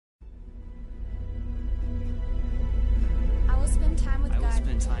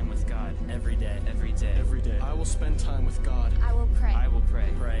spend time with God every day. Every day. Every day. I will spend time with God. I will pray. I will pray.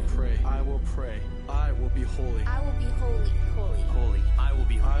 Pray. Pray. I will pray. I will be holy. I will be holy. Holy. Holy. I will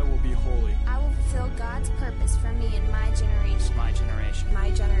be holy. I will be holy. I will fulfill God's purpose for me in my generation. My generation. My I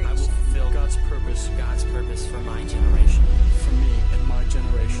will generation. fulfill God's purpose God's purpose for my generation. for me and my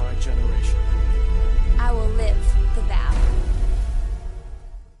generation. My generation. I will live the vow.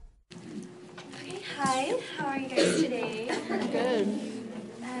 Okay, hi. How are you guys today? Good.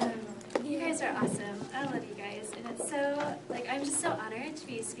 You guys are awesome. I love you guys, and it's so I'm just so honored to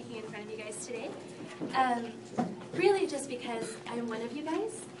be speaking in front of you guys today. Really, just because I'm one of you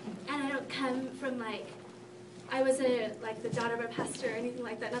guys, and I don't come from I wasn't the daughter of a pastor or anything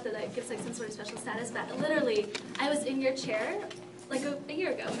like that. Not that that gives some sort of special status, but literally, I was in your chair a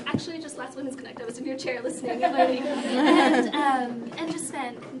year ago. Actually, just last Women's Connect, I was in your chair listening and learning, and just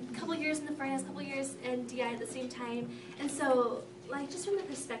spent a couple years in the furnace, a couple years in DI at the same time, and so just from the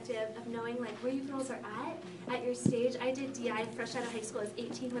perspective of knowing where you girls are at your stage. I did DI fresh out of high school. I was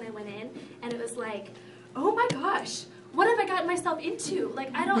 18 when I went in, and it was oh my gosh, what have I gotten myself into?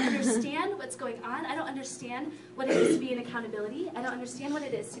 I don't understand what's going on. I don't understand what it is to be in accountability. I don't understand what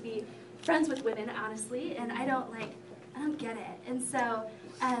it is to be friends with women, honestly, and I don't get it. And so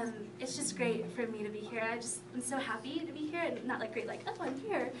it's just great for me to be here. I'm so happy to be here, and not great oh, I'm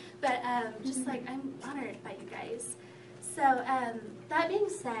here, but just I'm honored by you guys. So that being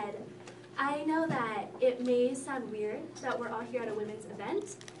said, I know that it may sound weird that we're all here at a women's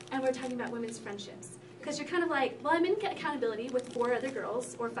event and we're talking about women's friendships. Because you're kind of well, I'm in accountability with 4 other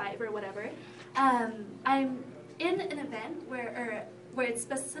girls, or 5, or whatever. I'm in an event where it's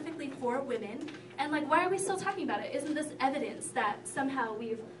specifically for women, and why are we still talking about it? Isn't this evidence that somehow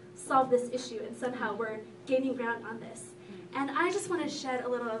we've solved this issue and somehow we're gaining ground on this? And I just want to shed a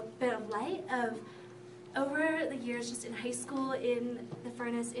little bit of light of, over the years, just in high school, in the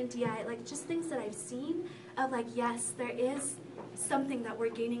furnace, in DI, just things that I've seen of yes, there is something that we're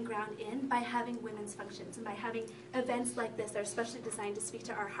gaining ground in by having women's functions and by having events like this that are especially designed to speak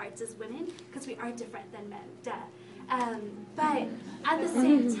to our hearts as women, because we are different than men, duh. But at the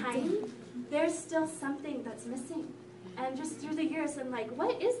same time, there's still something that's missing. And just through the years, I'm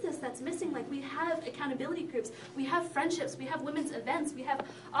what is this that's missing? We have accountability groups, we have friendships, we have women's events, we have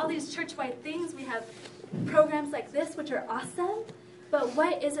all these church-wide things, we have programs like this, which are awesome, but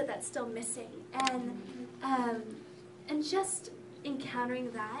what is it that's still missing? And just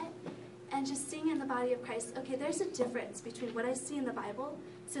encountering that, and just seeing in the body of Christ, okay, there's a difference between what I see in the Bible,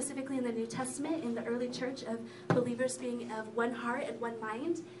 specifically in the New Testament, in the early church of believers being of one heart and one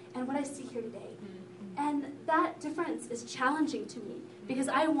mind, and what I see here today. And that difference is challenging to me, because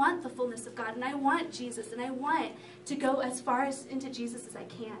I want the fullness of God, and I want Jesus, and I want to go as far into Jesus as I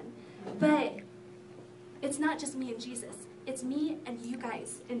can. But it's not just me and Jesus. It's me and you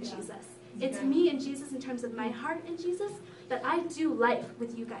guys and Jesus. It's me and Jesus in terms of my heart and Jesus, but I do life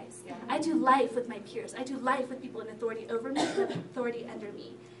with you guys. I do life with my peers. I do life with people in authority over me and authority under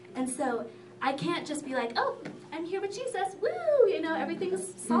me. And so I can't just be oh, I'm here with Jesus, woo,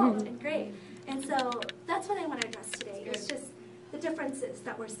 everything's solved and great. And so that's what I want to address today. It's just the differences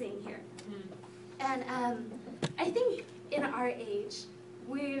that we're seeing here. And I think in our age,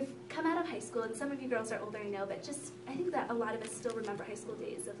 we've come out of high school, and some of you girls are older, I know, but I think that a lot of us still remember high school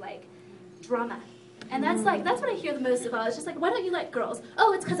days of drama. And that's what I hear the most about. It's just why don't you like girls?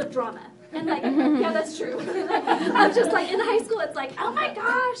 Oh, it's because of drama. And yeah, that's true. I'm just in high school, it's oh my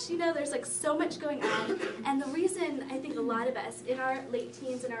gosh, there's so much going on. And the reason I think a lot of us in our late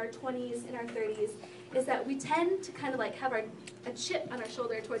teens, in our 20s, in our 30s, is that we tend to kind of have a chip on our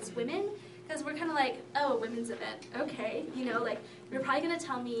shoulder towards women, because we're kind of oh, a women's event, okay, you're probably going to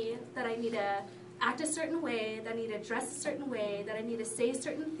tell me that I need to act a certain way, that I need to dress a certain way, that I need to say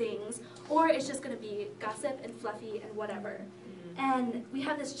certain things, or it's just going to be gossip and fluffy and whatever. And we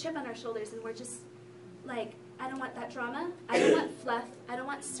have this chip on our shoulders, and we're just I don't want that drama, I don't want fluff, I don't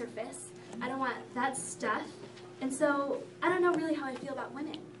want surface, I don't want that stuff. And so I don't know really how I feel about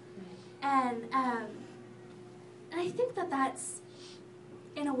women. And I think that that's,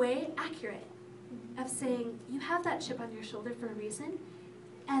 in a way, accurate, of saying you have that chip on your shoulder for a reason,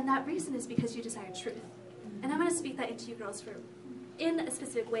 and that reason is because you desire truth. And I'm going to speak that into you girls in a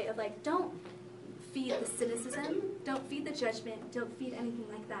specific way of don't feed the cynicism, don't feed the judgment, don't feed anything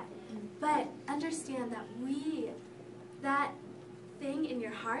like that. But understand that that thing in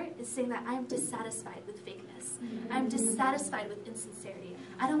your heart is saying that I'm dissatisfied with fakeness. I'm dissatisfied with insincerity.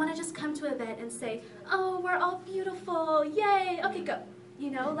 I don't want to just come to an event and say, oh, we're all beautiful, yay, okay, go.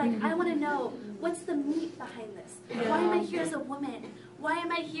 I want to know, what's the meat behind this? Why am I here as a woman? Why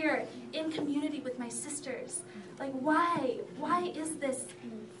am I here in community with my sisters? Like, why is this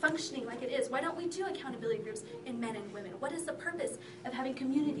functioning like it is? Why don't we do accountability groups in men and women? What is the purpose of having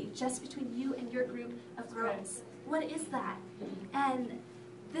community just between you and your group of girls? What is that? And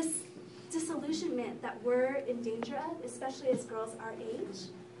this disillusionment that we're in danger of, especially as girls our age,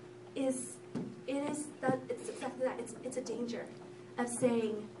 it's exactly that. It's a danger of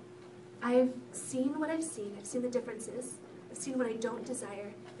saying, I've seen what I've seen the differences, I've seen what I don't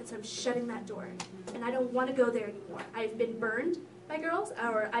desire, and so I'm shutting that door. And I don't want to go there anymore. I've been burned by girls,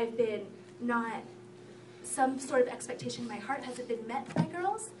 or I've been not, some sort of expectation in my heart hasn't been met by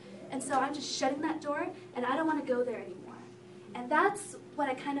girls, and so I'm just shutting that door, and I don't want to go there anymore. And that's what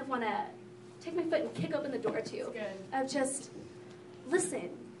I kind of want to take my foot and kick open the door to. Of just, listen,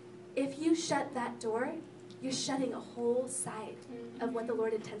 if you shut that door, you're shutting a whole side of what the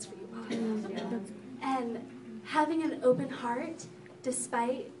Lord intends for you off. And having an open heart,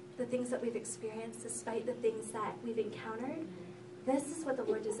 despite the things that we've experienced, despite the things that we've encountered, this is what the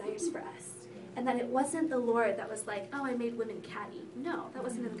Lord desires for us. And that it wasn't the Lord that was like, oh, I made women catty. No, that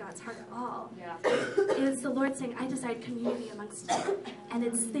wasn't in God's heart at all. It's the Lord saying, I desired community amongst you. And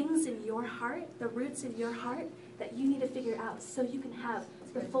it's things in your heart, the roots in your heart, that you need to figure out so you can have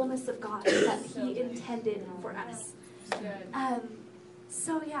the fullness of God that He intended for us.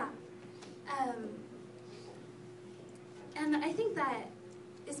 And I think that,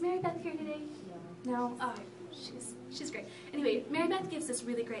 is Mary Beth here today? No? Oh, she's great. Anyway, Mary Beth gives this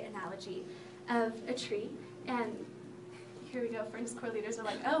really great analogy of a tree, and here we go, Friends Core leaders are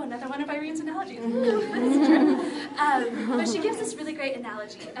like, oh, another one of Irene's analogies. That's true. But she gives this really great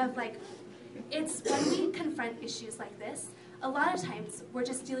analogy of like, it's when we confront issues like this, a lot of times we're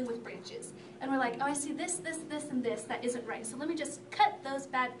just dealing with branches. And we're like, oh, I see this, and this that isn't right. So let me just cut those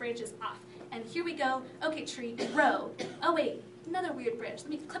bad branches off. And here we go. Okay, tree, grow. Oh, wait, another weird branch. Let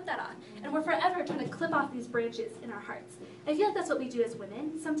me clip that off. And we're forever trying to clip off these branches in our hearts. I feel like that's what we do as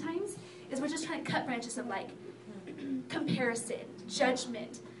women sometimes, is we're just trying to cut branches of like comparison,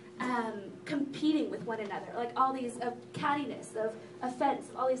 judgment, competing with one another. Like all these, of cattiness, of offense,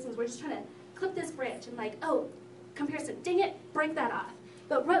 all these things. We're just trying to clip this branch and like, oh, comparison, dang it, break that off.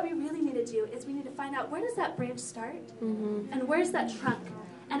 But what we really need to do is we need to find out, where does that branch start? And where's that trunk?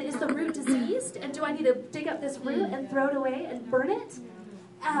 And is the root diseased? And do I need to dig up this root and throw it away and burn it?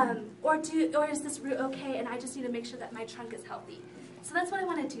 Or is this root okay and I just need to make sure that my trunk is healthy? So that's what I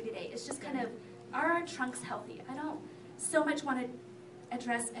want to do today, is just kind of, are our trunks healthy? I don't so much want to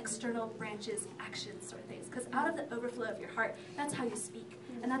address external branches, actions, sort of things, because out of the overflow of your heart, that's how you speak,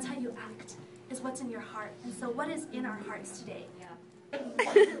 and that's how you act, is what's in your heart. And so what is in our hearts today?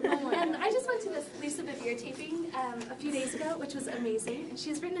 And I just went to this Lisa Bevere taping a few days ago, which was amazing. And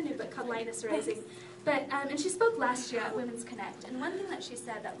she's written a new book called Lioness Rising. But and she spoke last year at Women's Connect. And one thing that she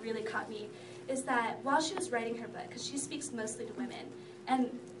said that really caught me is that while she was writing her book, because she speaks mostly to women, and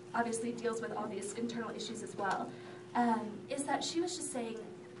obviously deals with all these internal issues as well, is that she was just saying,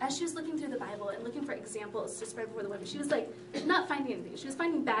 as she was looking through the Bible and looking for examples to spread before the women, she was like not finding anything. She was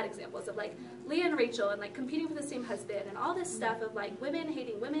finding bad examples of like Leah and Rachel and like competing for the same husband and all this stuff of like women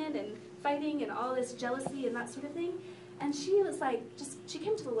hating women and fighting and all this jealousy and that sort of thing. And she was like, she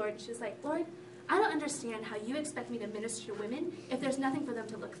came to the Lord and she was like, Lord, I don't understand how you expect me to minister to women if there's nothing for them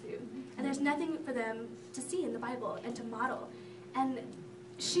to look through. And there's nothing for them to see in the Bible and to model. And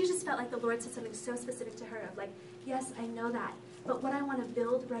she just felt like the Lord said something so specific to her of like, yes, I know that. But what I want to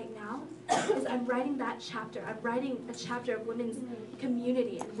build right now is I'm writing that chapter. I'm writing a chapter of women's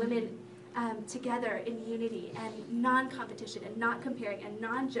community and women together in unity and non-competition and not comparing and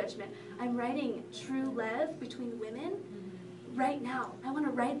non-judgment. I'm writing true love between women right now. I want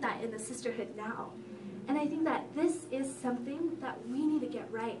to write that in the sisterhood now. And I think that this is something that we need to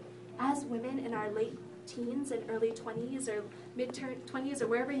get right as women in our late teens and early 20s or mid-20s or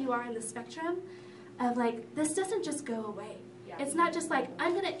wherever you are in the spectrum of like, this doesn't just go away. It's not just like,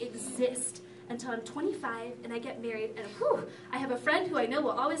 I'm going to exist until I'm 25 and I get married and whew, I have a friend who I know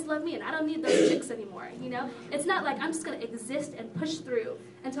will always love me and I don't need those chicks anymore, you know? It's not like I'm just going to exist and push through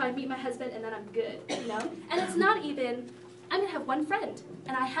until I meet my husband and then I'm good, you know? And it's not even, I'm going to have one friend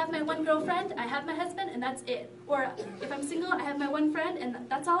and I have my one girlfriend, I have my husband and that's it. Or if I'm single, I have my one friend and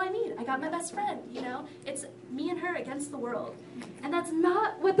that's all I need. I got my best friend, you know? It's me and her against the world. And that's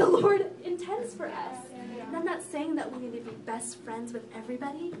not what the Lord intends for us. And I'm not saying that we need to be best friends with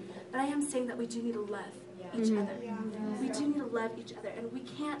everybody, but I am saying that we do need to love each other. We do need to love each other, and we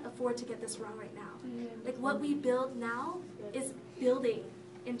can't afford to get this wrong right now. Like what we build now is building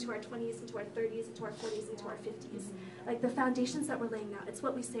into our 20s, into our 30s, into our 40s, into our 50s. Like the foundations that we're laying now, it's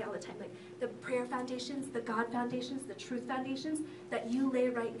what we say all the time, like the prayer foundations, the God foundations, the truth foundations that you lay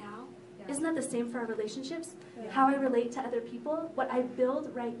right now. Isn't that the same for our relationships? How I relate to other people, what I build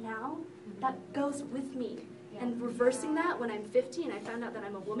right now, that goes with me. And reversing that when I'm 50 and I found out that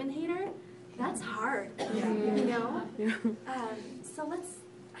I'm a woman hater, that's hard, you know? So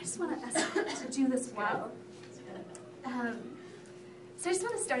I just want us to do this well. So I just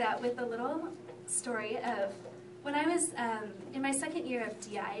want to start out with a little story of when I was in my second year of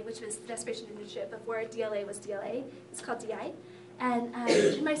DI, which was Desperation Internship, before DLA was DLA, it's called DI. And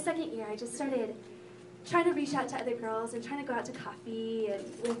in my second year, I just started trying to reach out to other girls and trying to go out to coffee and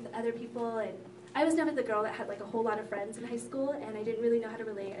with other people. And I was never the girl that had like a whole lot of friends in high school, and I didn't really know how to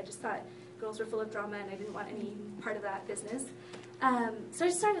relate. I just thought girls were full of drama, and I didn't want any part of that business. So I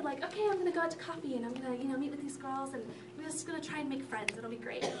just started like, okay, I'm gonna go out to coffee, and I'm gonna, meet with these girls, and I'm just gonna try and make friends. It'll be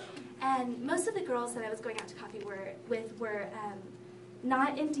great. And most of the girls that I was going out to coffee were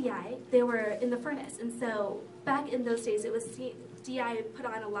not in DI. They were in the furnace, and so back in those days, it was DI put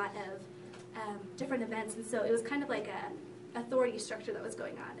on a lot of different events, and so it was kind of like a authority structure that was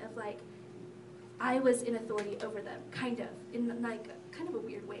going on of like I was in authority over them, kind of in like kind of a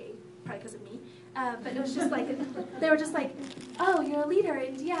weird way, probably because of me. But it was just like they were just like, oh, you're a leader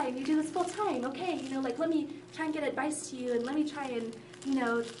in DI and you do this full time. Okay, like let me try and get advice to you and let me try and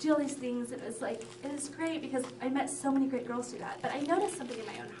do all these things. And it was great because I met so many great girls through that. But I noticed something in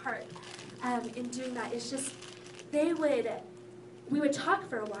my own heart in doing that. It's just we would talk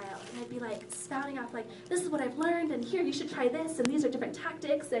for a while, and I'd be like spouting off like, this is what I've learned, and here you should try this, and these are different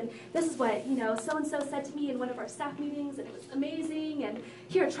tactics, and this is what so-and-so said to me in one of our staff meetings, and it was amazing, and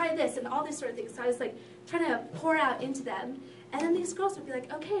here, try this, and all these sort of things. So I was like trying to pour out into them, and then these girls would be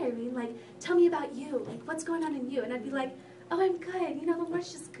like, okay, Irene, like tell me about you, like what's going on in you, and I'd be like, oh, I'm good, the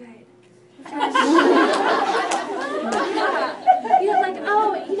Lord's just good. And, like,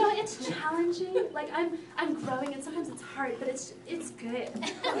 oh, it's challenging. Like, I'm growing, and sometimes it's hard, but it's good.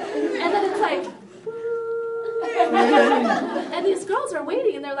 And then it's like, and these girls are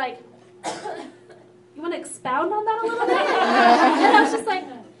waiting, and they're like, you want to expound on that a little bit? And I was just like,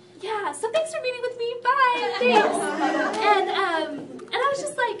 yeah. So thanks for meeting with me. Bye. Thanks. And I was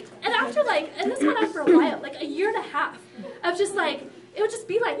just like, and after and this went on for a while, like a year and a half of just like, it would just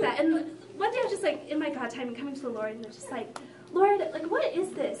be like that. And one day I was just like in my God time and coming to the Lord, and I was just like, Lord, like what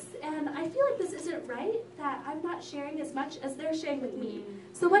is this? And I feel like this isn't right, that I'm not sharing as much as they're sharing with me.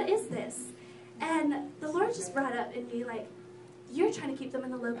 So what is this? And the Lord just brought up in me like, you're trying to keep them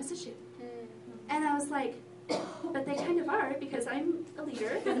in the low position. And I was like, but they kind of are, because I'm a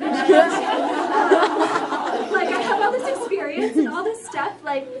leader. Like I have all this experience and all this stuff,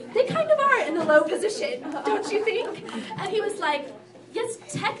 like they kind of are in the low position, don't you think? And he was like, yes,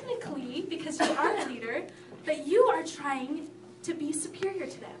 technically, because you are a leader, but you are trying to be superior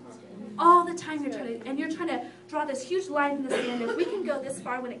to them. All the time you're trying to draw this huge line in the sand, and we can go this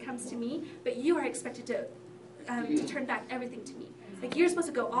far when it comes to me, but you are expected to turn back everything to me. Like you're supposed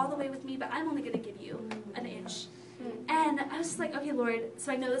to go all the way with me, but I'm only going to give you an inch. And I was just like, okay, Lord,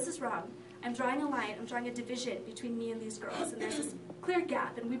 so I know this is wrong. I'm drawing a line, I'm drawing a division between me and these girls, and there's this clear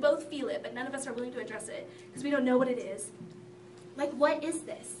gap, and we both feel it, but none of us are willing to address it, because we don't know what it is. Like, what is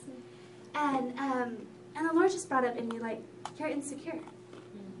this? And the Lord just brought up in me, like, you're insecure.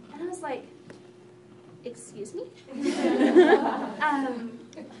 And I was like, excuse me?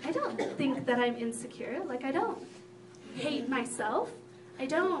 I don't think that I'm insecure. Like, I don't hate myself. I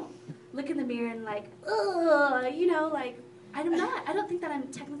don't look in the mirror and like, ugh, like, I'm not. I don't think that I'm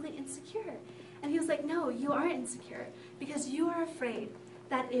technically insecure. And he was like, no, you are insecure, because you are afraid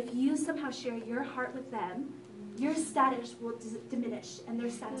that if you somehow share your heart with them, your status will diminish and their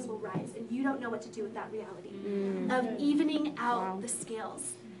status will rise, and you don't know what to do with that reality of evening out the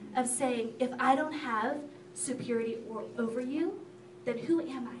scales, of saying, if I don't have superiority over you, then who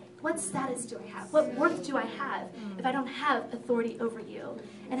am I? What status do I have? What worth do I have if I don't have authority over you?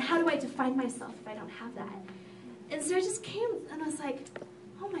 And how do I define myself if I don't have that? And so I just came and I was like,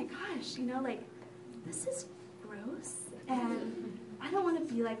 oh my gosh, like, this is gross, and I don't want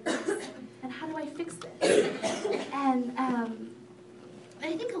to be like this, and how do I fix this? And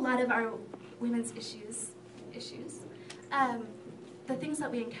I think a lot of our women's issues, the things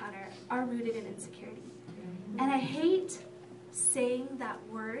that we encounter are rooted in insecurity. And I hate saying that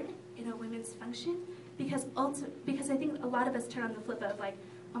word in a women's function, because I think a lot of us turn on the flip of like,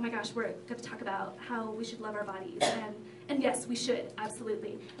 oh my gosh, we're going to talk about how we should love our bodies, and yes, we should,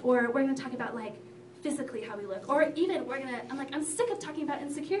 absolutely. Or we're going to talk about like physically how we look. Or even I'm sick of talking about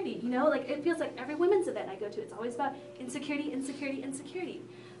insecurity, you know? Like, it feels like every women's event I go to, it's always about insecurity, insecurity, insecurity.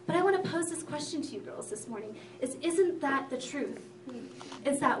 But I want to pose this question to you girls this morning, isn't that the truth?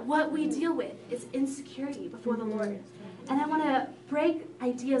 Is that what we deal with is insecurity before the Lord? And I want to break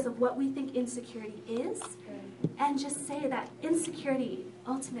ideas of what we think insecurity is, and just say that insecurity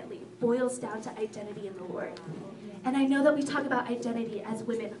ultimately boils down to identity in the Lord. And I know that we talk about identity as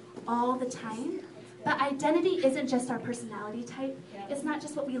women all the time, but identity isn't just our personality type. It's not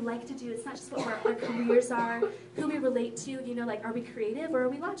just what we like to do. It's not just what our careers are, who we relate to, you know, like, are we creative or are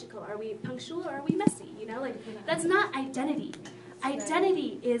we logical? Are we punctual or are we messy? You know, like, that's not identity.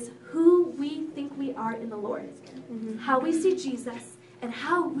 Identity is who we think we are in the Lord, how we see Jesus, and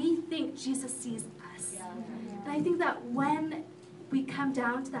how we think Jesus sees us. And I think that when we come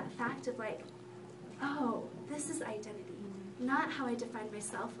down to that fact of like, oh, this is identity, not how I define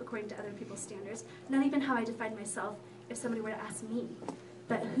myself according to other people's standards, not even how I define myself if somebody were to ask me,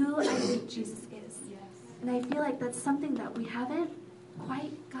 but who I think Jesus is. And I feel like that's something that we haven't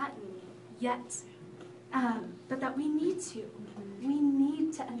quite gotten yet, but that we need to. We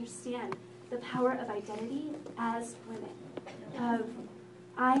need to understand the power of identity as women.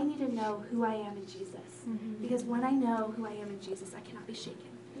 I need to know who I am in Jesus. Because when I know who I am in Jesus, I cannot be shaken.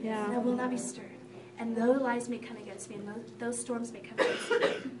 Yeah. And I will not be stirred. And though lies may come against me, and those storms may come against me,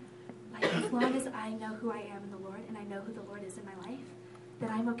 like, as long as I know who I am in the Lord, and I know who the Lord is in my life, then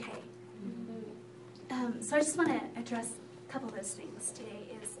I'm okay. So I just want to address a couple of those things today.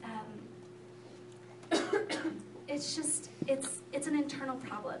 It's an internal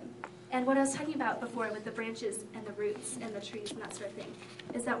problem. And what I was talking about before with the branches and the roots and the trees and that sort of thing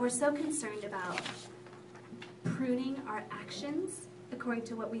is that we're so concerned about pruning our actions according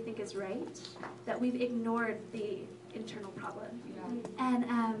to what we think is right that we've ignored the internal problem. And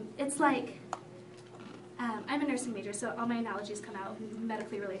it's like, I'm a nursing major, so all my analogies come out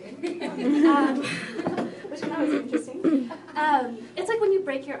medically related, which I thought was interesting. It's like when you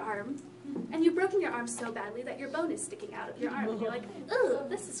break your arm, and you've broken your arm so badly that your bone is sticking out of your arm. And you're like, ugh,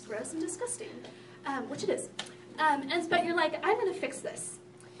 this is gross and disgusting, which it is. But you're like, I'm going to fix this.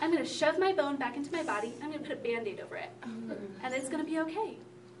 I'm going to shove my bone back into my body. I'm going to put a Band-Aid over it. And it's going to be okay.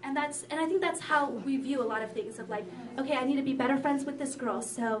 And I think that's how we view a lot of things of like, okay, I need to be better friends with this girl.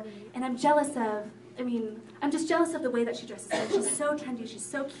 And I'm jealous of, I'm just jealous of the way that she dresses. She's so trendy, she's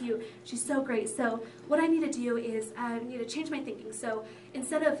so cute, she's so great. So what I need to do is I need to change my thinking. So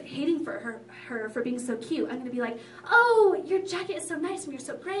instead of hating her for being so cute, I'm going to be like, oh, your jacket is so nice and you're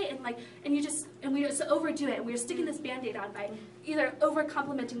so great, and we just overdo it, and we're sticking this Band-Aid on by either over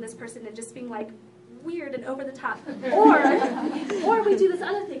complimenting this person and just being like weird and over the top, or we do this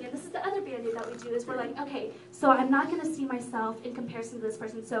other thing, and this is the other Band-Aid that we do, is we're like, okay, so I'm not going to see myself in comparison to this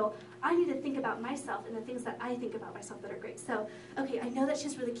person, so I need to think about myself and the things that I think about myself that are great. So, okay, I know that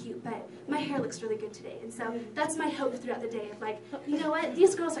she's really cute, but my hair looks really good today, and so that's my hope throughout the day of like, you know what,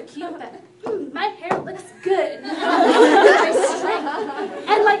 these girls are cute, but my hair looks good. And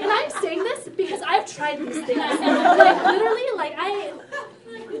I'm saying this because I've tried these things, literally,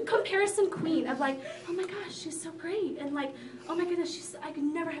 comparison queen of like, oh my gosh, she's so great, and like, oh my goodness, I could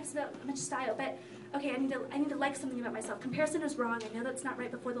never have so much style, but okay, I need to like something about myself. Comparison is wrong. I know that's not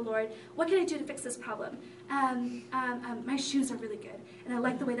right before the Lord. What can I do to fix this problem? My shoes are really good, and I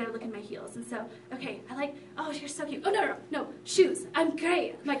like the way that I look in my heels. And so, okay, oh, you're so cute. Oh, no, shoes. I'm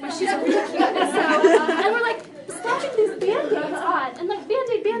great. Like, my shoes are really cute. And we're like slapping these Band-Aids on, and like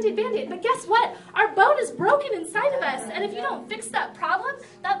Band-Aid, Band-Aid, Band-Aid. But guess what? Our bone is broken inside of us, and if you don't fix that problem,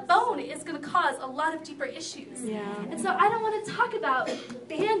 that bone is going to cause a lot of deeper issues. Yeah. And so I don't want to talk about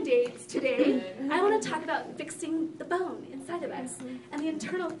Band-Aids today. I want to talk about fixing the bone inside of us and the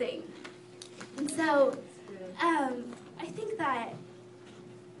internal thing. And so I think that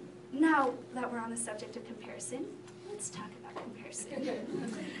now that we're on the subject of comparison, let's talk about comparison.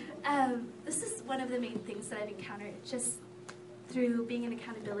 This is one of the main things that I've encountered just through being in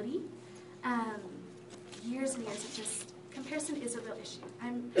accountability. Years and years of just, comparison is a real issue.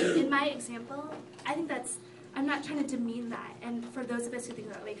 In my example, I think I'm not trying to demean that, and for those of us who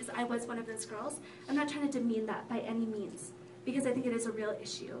think that way, because I was one of those girls, I'm not trying to demean that by any means, because I think it is a real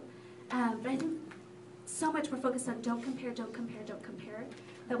issue. But I think so much we're focused on don't compare, don't compare, don't compare,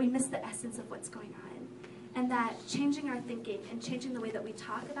 that we miss the essence of what's going on. And that changing our thinking and changing the way that we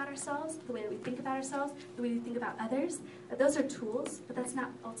talk about ourselves, the way that we think about ourselves, the way we think about others, that those are tools, but that's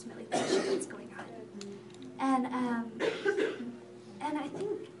not ultimately the issue that's going on. And I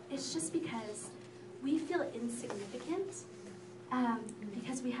think it's just because we feel insignificant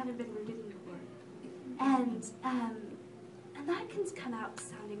because we haven't been rooted in the Lord. And that can come out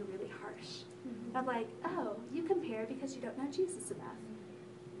sounding really harsh. Of like, oh, you compare because you don't know Jesus enough.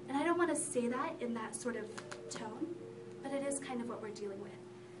 And I don't want to say that in that sort of tone, but it is kind of what we're dealing with.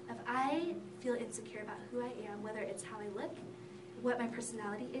 If I feel insecure about who I am, whether it's how I look, what my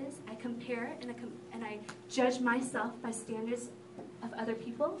personality is, I compare and I judge myself by standards of other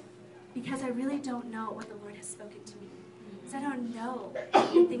people because I really don't know what the Lord has spoken to me. Because I don't know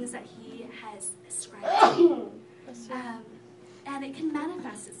the things that He has ascribed to me. And it can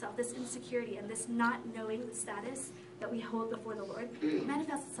manifest itself, this insecurity and this not knowing the status that we hold before the Lord,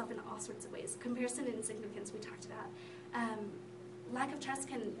 manifests itself in all sorts of ways. Comparison and insignificance we talked about. Lack of trust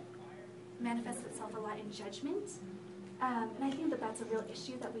can manifest itself a lot in judgment. And I think that that's a real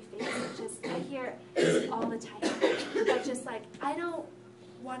issue that we face. I hear all the time. That just like, I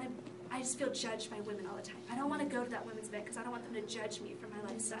just feel judged by women all the time. I don't want to go to that women's event because I don't want them to judge me for my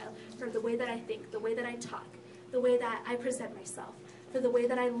lifestyle, for the way that I think, the way that I talk, the way that I present myself, for the way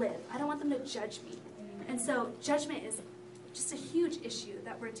that I live. I don't want them to judge me. And so judgment is just a huge issue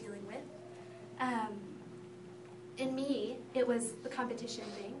that we're dealing with. In me, it was the competition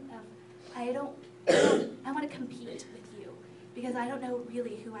thing of I want to compete with you because I don't know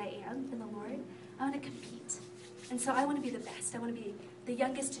really who I am in the Lord. I want to compete. And so I want to be the best. I want to be the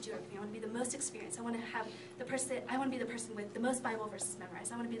youngest to do everything. I want to be the most experienced. I want to be the person with the most Bible verses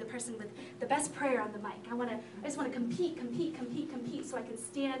memorized. I want to be the person with the best prayer on the mic. I just want to compete so I can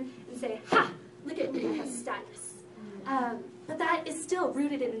stand and say, ha, look at me, I have status. But that is still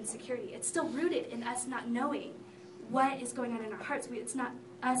rooted in insecurity. It's still rooted in us not knowing what is going on in our hearts. It's not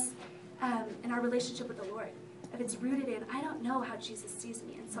us in our relationship with the Lord. If it's rooted in, I don't know how Jesus sees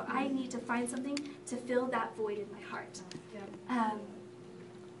me, and so I need to find something to fill that void in my heart.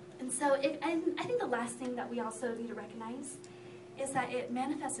 And so I think the last thing that we also need to recognize is that it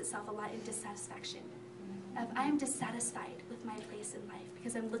manifests itself a lot in dissatisfaction. I am dissatisfied with my place in life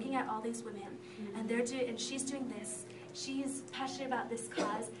because I'm looking at all these women, and she's doing this. She's passionate about this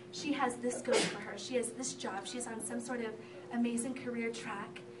cause. She has this going for her. She has this job. She's on some sort of amazing career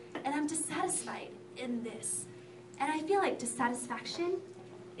track. And I'm dissatisfied in this. And I feel like dissatisfaction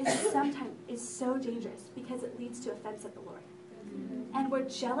is so dangerous because it leads to offense of the Lord. And we're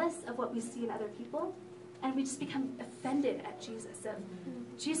jealous of what we see in other people, and we just become offended at Jesus. Of,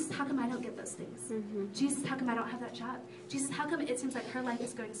 Jesus, how come I don't get those things? Jesus, how come I don't have that job? Jesus, how come it seems like her life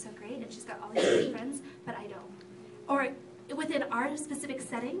is going so great and she's got all these great friends, but I don't? Or within our specific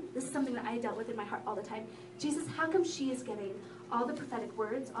setting, this is something that I dealt with in my heart all the time. Jesus, how come she is getting all the prophetic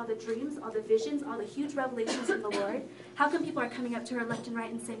words, all the dreams, all the visions, all the huge revelations from the Lord? How come people are coming up to her left and right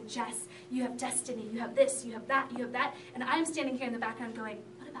and saying, Jess, you have destiny, you have this, you have that, you have that, and I'm standing here in the background going,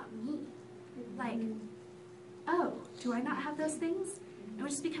 what about me? Like, oh, do I not have those things? And we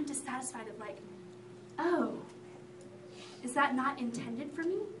just become dissatisfied of like, oh, is that not intended for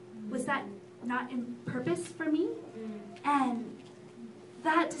me? Was that not in purpose for me? And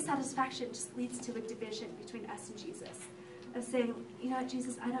that dissatisfaction just leads to a division between us and Jesus. Of saying, you know what,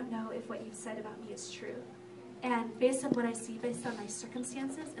 Jesus, I don't know if what you've said about me is true. And based on what I see, based on my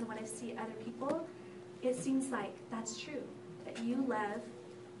circumstances and what I see other people, it seems like that's true. That you love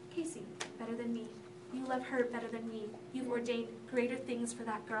Casey better than me. You love her better than me. You've ordained greater things for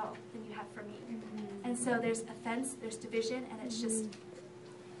that girl than you have for me. And so there's offense, there's division, and it's just,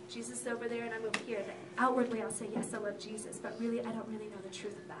 Jesus is over there and I'm over here. That outwardly I'll say, yes, I love Jesus, but really I don't really know the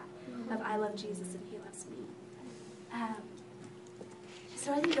truth of that. Of I love Jesus and He loves me.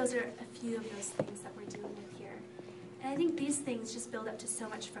 So I think those are a few of those things that we're dealing with here. And I think these things just build up to so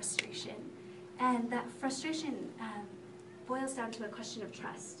much frustration. And that frustration boils down to a question of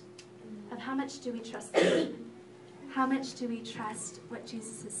trust. Of how much do we trust the Lord? How much do we trust what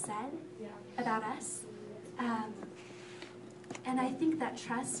Jesus has said about us? And I think that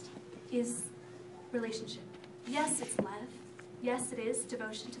trust is relationship. Yes, it's love. Yes, it is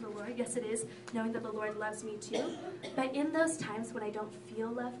devotion to the Lord. Yes, it is knowing that the Lord loves me too. But in those times when I don't feel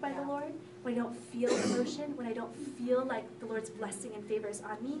loved by the Lord, when I don't feel emotion, when I don't feel like the Lord's blessing and favor is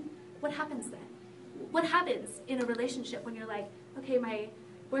on me, what happens then? What happens in a relationship when you're like, okay, my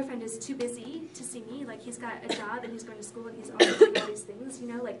boyfriend is too busy to see me, like he's got a job and he's going to school and he's always doing all these things, you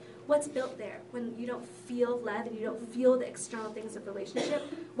know, like what's built there when you don't feel love and you don't feel the external things of relationship?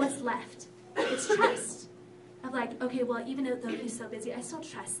 What's left? It's trust. Of like, okay, well, even though he's so busy, I still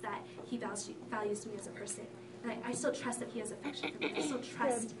trust that he values me as a person. And I still trust that he has affection for me. I still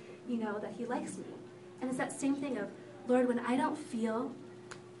trust, you know, that he likes me. And it's that same thing of, Lord, when I don't feel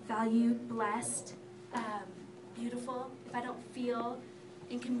valued, blessed, beautiful, if I don't feel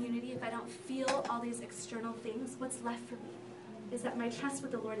in community, if I don't feel all these external things, what's left for me is that my trust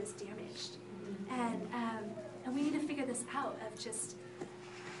with the Lord is damaged. And we need to figure this out of just,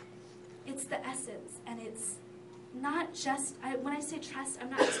 it's the essence, and it's not just, when I say trust, I'm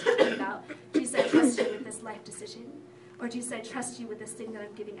not just talking about, Jesus, I trust you with this life decision, or Jesus, I trust you with this thing that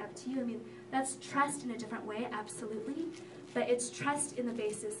I'm giving up to you. I mean, that's trust in a different way, absolutely, but it's trust in the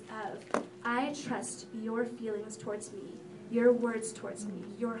basis of, I trust your feelings towards me, your words towards me,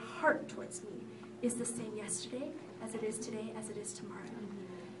 your heart towards me is the same yesterday as it is today, as it is tomorrow.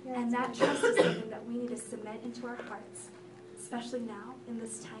 And that trust is something that we need to cement into our hearts, especially now in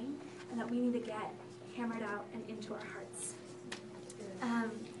this time, and that we need to get hammered out and into our hearts.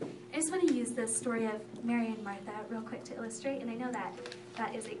 I just want to use the story of Mary and Martha real quick to illustrate, and I know that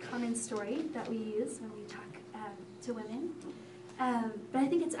that is a common story that we use when we talk to women, but I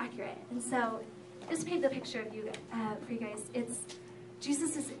think it's accurate. And so, just to paint the picture of for you guys, it's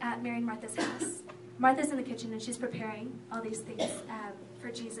Jesus is at Mary and Martha's house. Martha's in the kitchen, and she's preparing all these things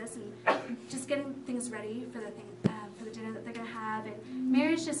for Jesus, and just getting things ready for the dinner that they're going to have. And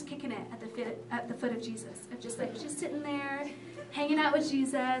Mary's just kicking it at the foot of Jesus. And just like, she's sitting there, hanging out with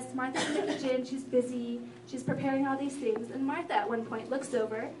Jesus. Martha's in the kitchen. She's busy. She's preparing all these things. And Martha, at one point, looks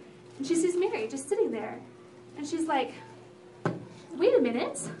over, and she sees Mary just sitting there. And she's like, wait a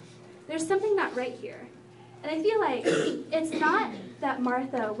minute. There's something not right here. And I feel like it's not that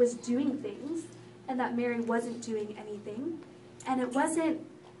Martha was doing things and that Mary wasn't doing anything. And it wasn't,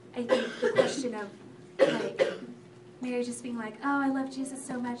 I think, the question of, like, Mary just being like, oh, I love Jesus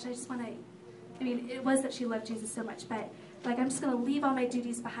so much, I just want to, I mean, it was that she loved Jesus so much, but, like, I'm just going to leave all my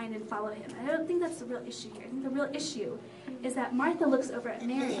duties behind and follow him. I don't think that's the real issue here. I think the real issue is that Martha looks over at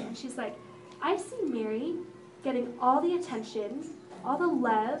Mary, and she's like, I see Mary getting all the attention, all the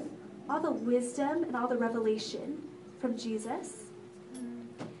love, all the wisdom, and all the revelation from Jesus,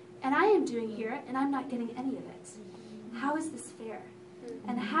 and I am doing here, and I'm not getting any of it. How is this fair?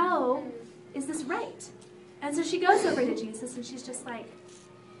 And how is this right? And so she goes over to Jesus, and she's just like,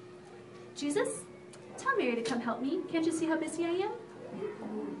 Jesus, tell Mary to come help me. Can't you see how busy I am?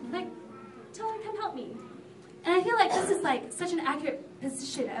 Like, tell her to come help me. And I feel like this is like such an accurate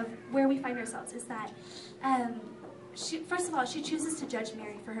position of where we find ourselves, is that, first of all, she chooses to judge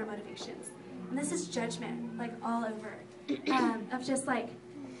Mary for her motivations. And this is judgment, like, all over, of just like,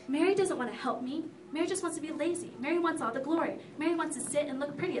 Mary doesn't want to help me. Mary just wants to be lazy. Mary wants all the glory. Mary wants to sit and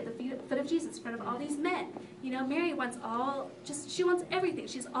look pretty at the foot of Jesus in front of all these men. You know, Mary wants she wants everything.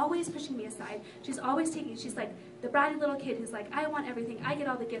 She's always pushing me aside. She's always she's like the bratty little kid who's like, I want everything. I get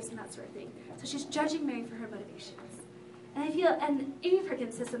all the gifts and that sort of thing. So she's judging Mary for her motivations. And I feel, and Amy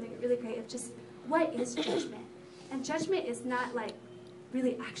Perkins says something really great of just, what is judgment? And judgment is not like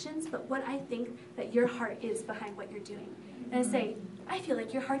really actions, but what I think that your heart is behind what you're doing. And I say, I feel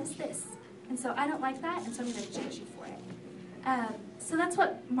like your heart is this. And so I don't like that, and so I'm going to judge you for it. So that's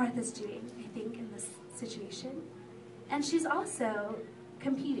what Martha's doing, I think, in this situation. And she's also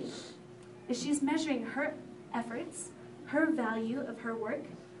competing. She's measuring her efforts, her value of her work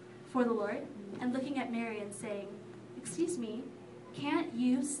for the Lord, and looking at Mary and saying, excuse me, can't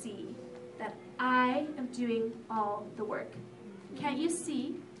you see that I am doing all the work? Can't you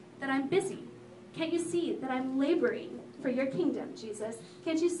see that I'm busy? Can't you see that I'm laboring for your kingdom, Jesus?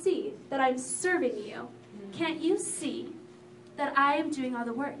 Can't you see that I'm serving you? Can't you see that I am doing all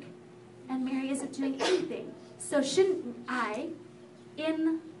the work? And Mary isn't doing anything. So shouldn't I,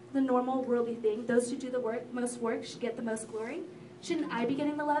 in the normal worldly thing, those who do the most work should get the most glory? Shouldn't I be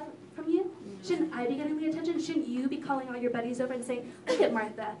getting the love from you? Shouldn't I be getting the attention? Shouldn't you be calling all your buddies over and saying, look at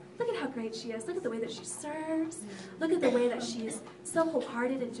Martha, look at how great she is, look at the way that she serves, look at the way that she's so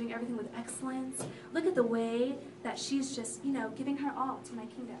wholehearted and doing everything with excellence, look at the way that she's just, you know, giving her all to my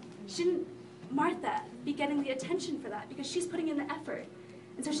kingdom. Shouldn't Martha be getting the attention for that because she's putting in the effort?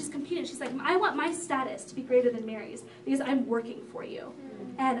 And so she's competing. She's like, I want my status to be greater than Mary's because I'm working for you.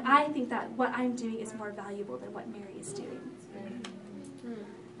 And I think that what I'm doing is more valuable than what Mary is doing.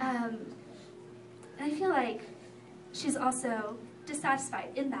 And I feel like she's also dissatisfied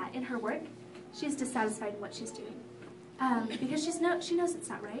in that, in her work. She's dissatisfied in what she's doing. Because she knows it's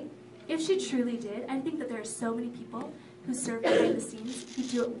not right. If she truly did, I think that there are so many people who serve behind the scenes, who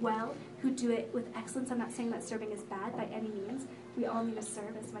do it well, who do it with excellence. I'm not saying that serving is bad by any means. We all need to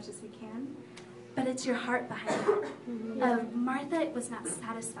serve as much as we can. But it's your heart behind it. Martha was not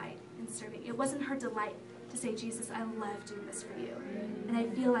satisfied in serving. It wasn't her delight to say, Jesus, I love doing this for you. And I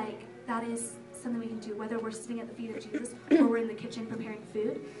feel like that is something we can do, whether we're sitting at the feet of Jesus or we're in the kitchen preparing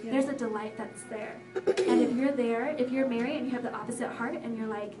food. There's a delight that's there. And if you're there, if you're Mary and you have the opposite heart and you're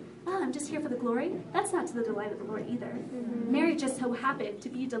like, oh, I'm just here for the glory, that's not to the delight of the Lord either. Mary just so happened to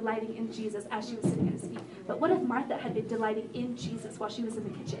be delighting in Jesus as she was sitting at his feet. But what if Martha had been delighting in Jesus while she was in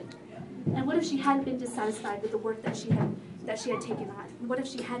the kitchen? And what if she hadn't been dissatisfied with the work that she had that she had taken on? What if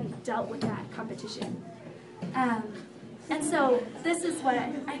she hadn't dealt with that competition? And so this is what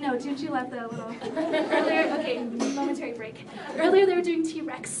I know. Didn't you love the little earlier? Okay, momentary break. Earlier they were doing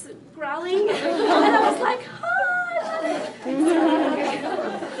T-Rex growling, and I was like,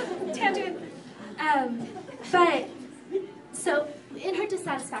 tangent. But so in her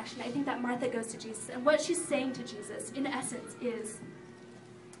dissatisfaction, I think that Martha goes to Jesus, and what she's saying to Jesus, in essence, is,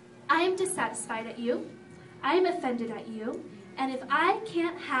 I am dissatisfied at you. I am offended at you. And if I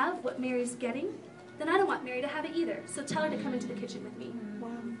can't have what Mary's getting, then I don't want Mary to have it either. So tell her to come into the kitchen with me.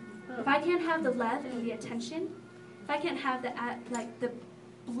 If I can't have the love and the attention, if I can't have the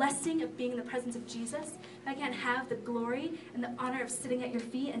blessing of being in the presence of Jesus, if I can't have the glory and the honor of sitting at your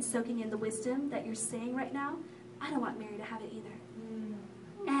feet and soaking in the wisdom that you're saying right now, I don't want Mary to have it either.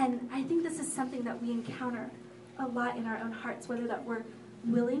 And I think this is something that we encounter a lot in our own hearts, whether that we're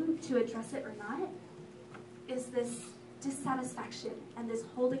willing to address it or not, is this dissatisfaction and this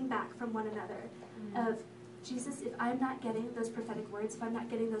holding back from one another of, Jesus, if I'm not getting those prophetic words, if I'm not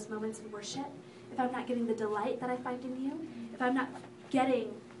getting those moments in worship, if I'm not getting the delight that I find in you, if I'm not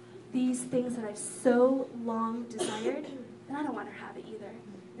getting these things that I've so long desired, then I don't want her to have it either.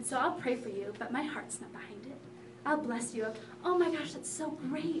 And so I'll pray for you, but my heart's not behind it. I'll bless you. Oh my gosh, that's so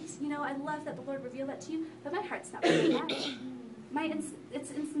great. You know, I love that the Lord revealed that to you, but my heart's not behind that.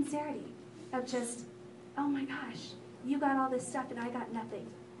 It's insincerity of just, oh my gosh, you got all this stuff and I got nothing.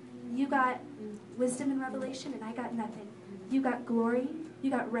 You got wisdom and revelation and I got nothing. You got glory,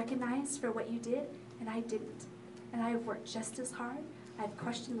 you got recognized for what you did, and I didn't. And I have worked just as hard. I've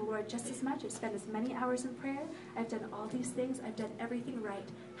questioned the Lord just as much. I've spent as many hours in prayer. I've done all these things. I've done everything right.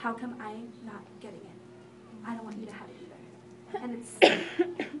 How come I'm not getting it? I don't want you to have it either. And it's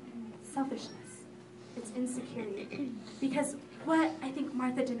selfishness. It's insecurity. Because what I think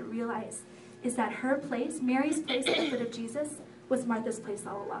Martha didn't realize is that her place, Mary's place at the foot of Jesus, was Martha's place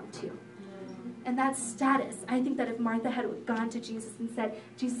all along too. And that's status. I think that if Martha had gone to Jesus and said,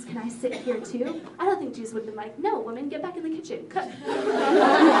 Jesus, can I sit here too? I don't think Jesus would have been like, no, woman, get back in the kitchen. Cook.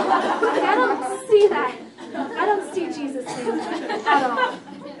 I don't see that. I don't see Jesus saying that at all.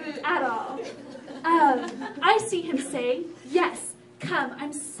 At all. I see him say, yes, come.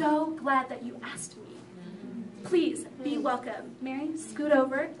 I'm so glad that you asked me. Please be welcome. Mary, scoot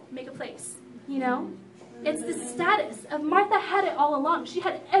over, make a place. You know? It's the status of Martha had it all along. She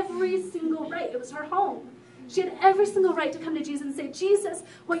had every single right. It was her home. She had every single right to come to Jesus and say, Jesus,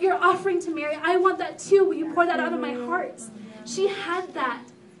 what you're offering to Mary, I want that too. Will you pour that out of my heart? She had that,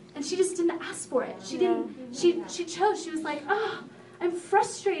 and she just didn't ask for it. She didn't. She chose. She was like, oh, I'm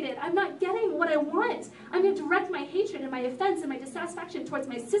frustrated. I'm not getting what I want. I'm going to direct my hatred and my offense and my dissatisfaction towards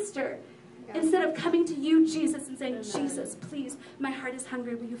my sister instead of coming to you, Jesus, and saying, Jesus, please, my heart is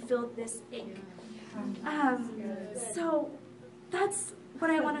hungry. Will you fill this ache? So that's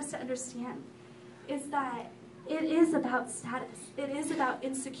what I want us to understand, is that it is about status. It is about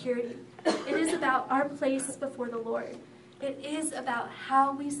insecurity. It is about our place before the Lord. It is about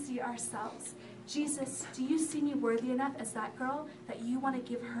how we see ourselves. Jesus, do you see me worthy enough as that girl that you want to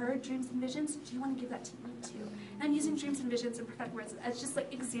give her dreams and visions? Do you want to give that to me too? And I'm using dreams and visions and prophetic words as just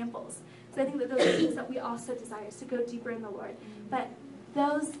like examples. So I think that those are things that we also desire, is to go deeper in the Lord. But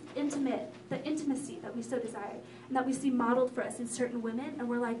the intimacy that we so desire, and that we see modeled for us in certain women, and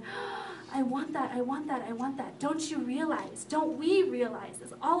we're like, oh, I want that, I want that, I want that. Don't you realize, don't we realize,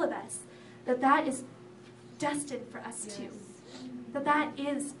 as all of us, that that is destined for us too? That that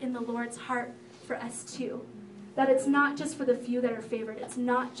is in the Lord's heart for us too. That it's not just for the few that are favored. It's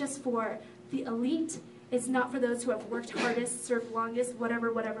not just for the elite. It's not for those who have worked hardest, served longest,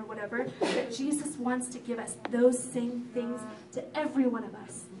 whatever. That Jesus wants to give us those same things to every one of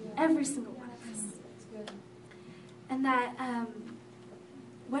us. Every single one of us. And that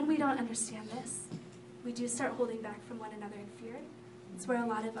when we don't understand this, we do start holding back from one another in fear. It's where a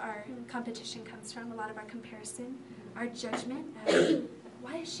lot of our competition comes from, a lot of our comparison, our judgment of,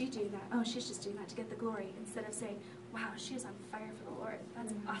 why is she doing that? Oh, she's just doing that to get the glory. Instead of saying, wow, she is on fire for the Lord.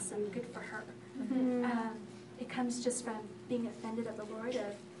 That's awesome. Good for her. It comes just from being offended at the Lord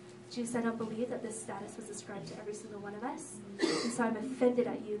of, Jesus, I don't believe that this status was ascribed to every single one of us. And so I'm offended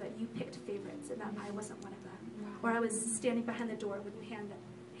at you that you picked favorites and that I wasn't one of them. Or I was standing behind the door when you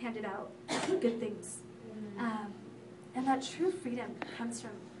handed out good things. And that true freedom comes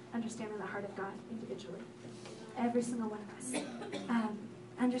from understanding the heart of God individually. Every single one of us.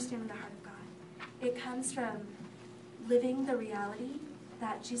 Understanding the heart of God. It comes from living the reality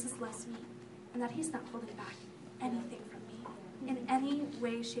that Jesus loves me and that he's not holding back anything from me in any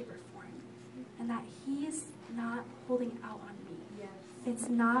way, shape, or form. And that he's not holding out on me. It's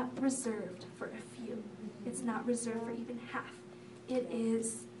not reserved for a few. It's not reserved for even half. It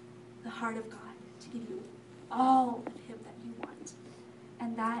is the heart of God to give you all of him that you want.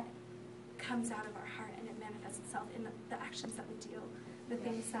 And that comes out of our heart, and it manifests itself in the actions that we do, the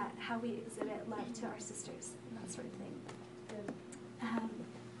things that, how we exhibit love to our sisters, and that sort of thing.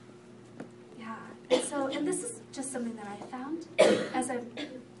 And this is just something that I found as I've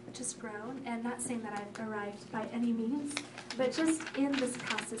just grown, and not saying that I've arrived by any means, but just in this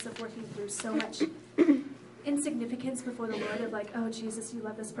process of working through so much insignificance before the Lord of like, oh, Jesus, you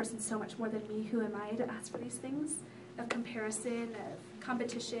love this person so much more than me. Who am I to ask for these things? Of comparison, of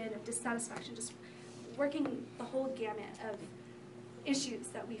competition, of dissatisfaction, just working the whole gamut of issues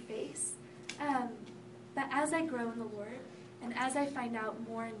that we face. But as I grow in the Lord, and as I find out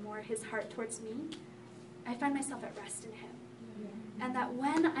more and more his heart towards me, I find myself at rest in him. And that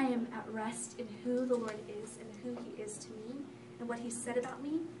when I am at rest in who the Lord is and who he is to me and what he said about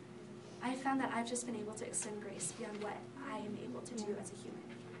me, I found that I've just been able to extend grace beyond what I am able to do as a human.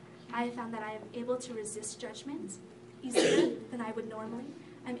 I have found that I am able to resist judgment easier than I would normally.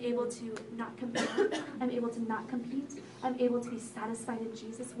 I'm able to not compare. I'm able to not compete. I'm able to be satisfied in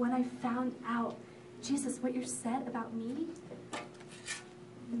Jesus. When I found out, Jesus, what you said about me,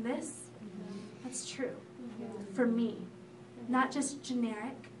 that's true for me. Not just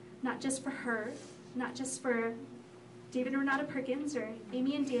generic, not just for her, not just for David and Renata Perkins or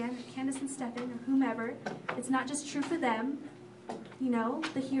Amy and Dan or Candace and Stephen or whomever. It's not just true for them, you know,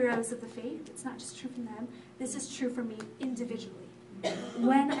 the heroes of the faith. It's not just true for them. This is true for me individually.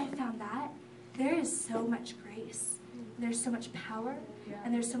 When I found that, there is so much grace. There's so much power,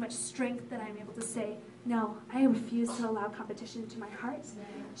 and there's so much strength that I'm able to say, no, I refuse to allow competition into my heart.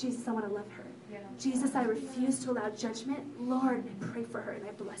 Jesus, I want to love her. Jesus, I refuse to allow judgment. Lord, I pray for her and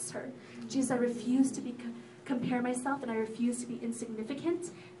I bless her. Jesus, I refuse to compare myself, and I refuse to be insignificant.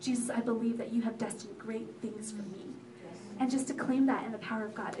 Jesus, I believe that you have destined great things for me. And just to claim that in the power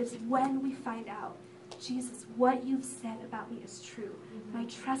of God is when we find out, Jesus, what you've said about me is true. My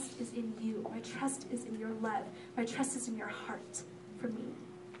trust is in you. My trust is in your love. My trust is in your heart for me.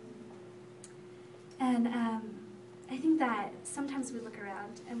 And I think that sometimes we look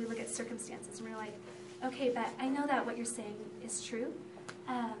around and we look at circumstances and we're like, okay, but I know that what you're saying is true,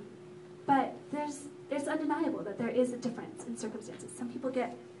 but it's undeniable that there is a difference in circumstances. Some people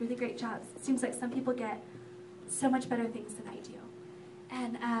get really great jobs. It seems like some people get so much better things than I do.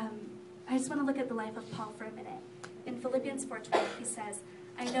 And I just want to look at the life of Paul for a minute. In Philippians 4:12, he says,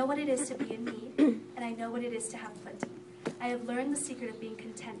 I know what it is to be in need, and I know what it is to have plenty. I have learned the secret of being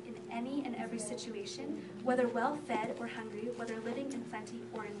content in any and every situation, whether well-fed or hungry, whether living in plenty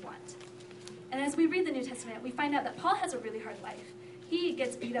or in want. And as we read the New Testament, we find out that Paul has a really hard life. He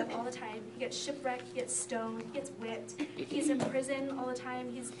gets beat up all the time. He gets shipwrecked. He gets stoned. He gets whipped. He's in prison all the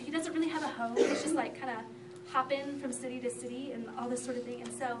time. He doesn't really have a home. He's just like kind of hopping from city to city and all this sort of thing.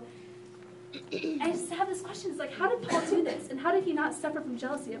 And so I just have this question. It's like, how did Paul do this? And how did he not suffer from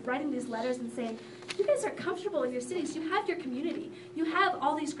jealousy of writing these letters and saying, you guys are comfortable in your cities. You have your community. You have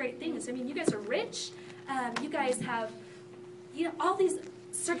all these great things. I mean, you guys are rich. You guys have, all these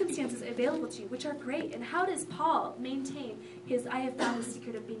circumstances available to you, which are great. And how does Paul maintain his, I have found the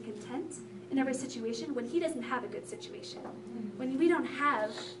secret of being content in every situation when he doesn't have a good situation? When we don't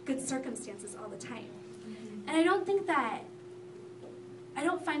have good circumstances all the time. And I don't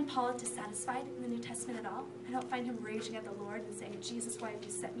find Paul dissatisfied in the New Testament at all. I don't find him raging at the Lord and saying, Jesus, why have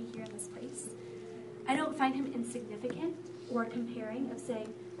you set me here in this place? I don't find him insignificant or comparing of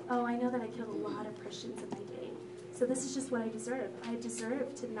saying, oh, I know that I killed a lot of Christians in my day, so this is just what I deserve. I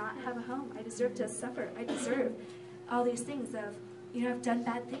deserve to not have a home. I deserve to suffer. I deserve all these things of, I've done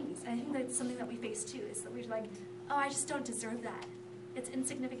bad things. And I think that's something that we face too, is that we're like, oh, I just don't deserve that. It's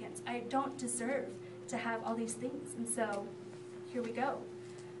insignificance. I don't deserve to have all these things. And so here we go.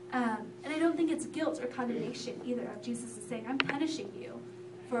 And I don't think it's guilt or condemnation either of Jesus is saying, I'm punishing you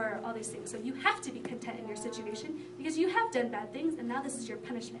for all these things. So you have to be content in your situation because you have done bad things, and now this is your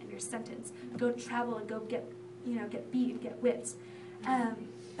punishment and your sentence. Go travel and go get beat and get whipped.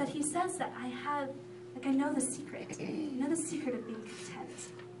 But he says that I know the secret. I know the secret of being content.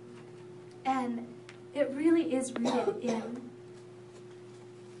 And it really is rooted in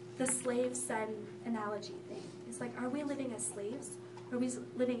the slave-son analogy thing. It's like, are we living as slaves? Or are we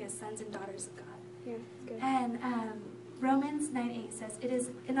living as sons and daughters of God? Yeah, good. And Romans 9:8 says,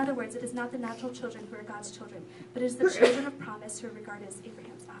 in other words, it is not the natural children who are God's children, but it is the children of promise who are regarded as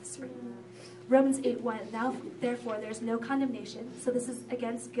Abraham's offspring. Romans 8:1, now therefore there is no condemnation. So this is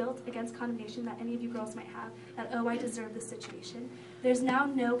against guilt, against condemnation that any of you girls might have, that, oh, I deserve this situation. There's now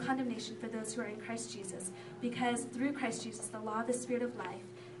no condemnation for those who are in Christ Jesus, because through Christ Jesus, the law of the Spirit of life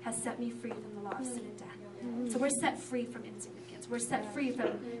has set me free from the law of sin and death. So we're set free from insignificance. We're set free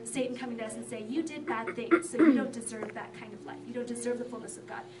from Satan coming to us and saying, you did bad things, so you don't deserve that kind of life. You don't deserve the fullness of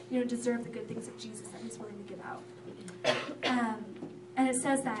God. You don't deserve the good things of Jesus that he's willing to give out. And it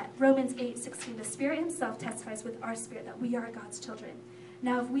says that Romans 8:16, the Spirit himself testifies with our spirit that we are God's children.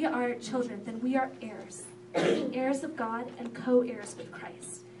 Now, if we are children, then we are heirs, heirs of God and co-heirs with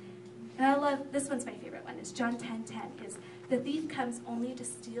Christ. And I love, this one's my favorite one. It's John 10:10, is the thief comes only to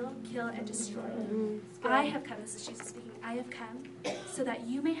steal, kill, and destroy. I have come, this is Jesus speaking, I have come so that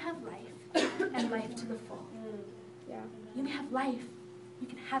you may have life and life to the full. You may have life. You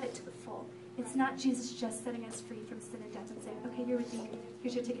can have it to the full. It's not Jesus just setting us free from sin and death and saying, okay, you're redeemed.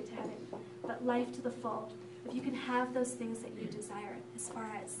 Here's your ticket to heaven. But life to the full. If you can have those things that you desire, as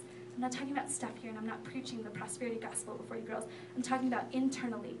far as, I'm not talking about stuff here, and I'm not preaching the prosperity gospel before you girls. I'm talking about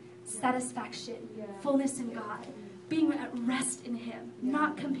internally, satisfaction, fullness in God, being at rest in him,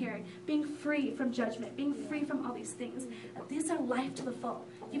 not comparing, being free from judgment, being free from all these things. These are life to the full.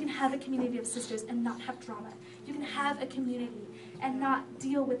 You can have a community of sisters and not have drama. You can have a community and not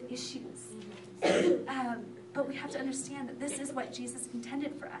deal with issues. But we have to understand that this is what Jesus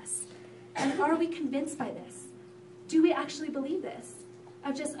intended for us. And are we convinced by this? Do we actually believe this?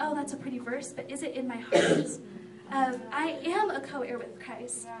 Of just, oh, that's a pretty verse, but is it in my heart? I am a co-heir with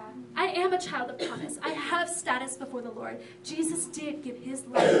Christ. I am a child of promise. I have status before the Lord. Jesus did give his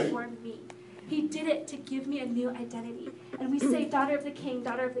life for me. He did it to give me a new identity. And we say, daughter of the king,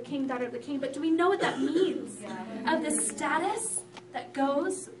 daughter of the king, daughter of the king. But do we know what that means? Of the status that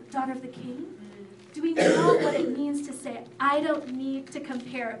goes, daughter of the king? Do we know what it means to say, I don't need to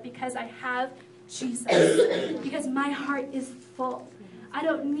compare because I have Jesus? Because my heart is full. I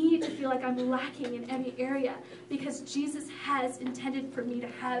don't need to feel like I'm lacking in any area because Jesus has intended for me to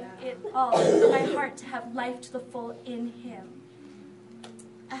have it all. My heart to have life to the full in him.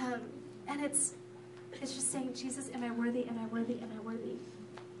 And it's just saying, Jesus, am I worthy? Am I worthy? Am I worthy?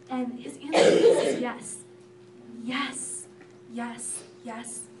 And his answer is yes. Yes. Yes.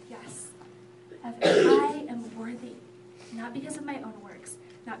 Yes. Yes. I am worthy. Not because of my own works.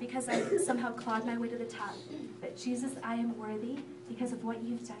 Not because I somehow clawed my way to the top. But Jesus, I am worthy because of what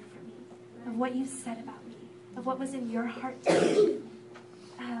you've done for me. Of what you've said about me. Of what was in your heart to me.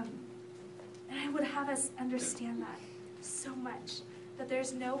 And I would have us understand that so much. That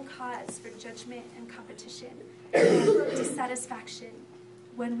there's no cause for judgment and competition and dissatisfaction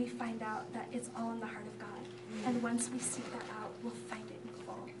when we find out that it's all in the heart of God. And once we seek that out, we'll find it in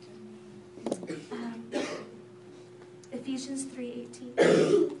full. Ephesians 3:18.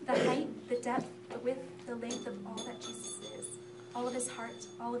 The height, the depth, the width, the length of all that Jesus is. All of his heart,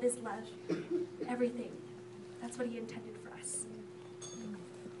 all of his love, everything. That's what he intended for us.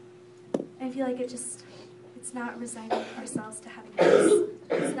 I feel like it's not resigning ourselves to having this.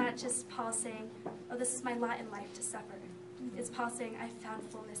 It's not just Paul saying, oh, this is my lot in life to suffer. It's Paul saying, I found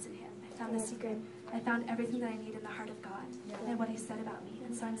fullness in him. I found the secret. I found everything that I need in the heart of God and what he said about me.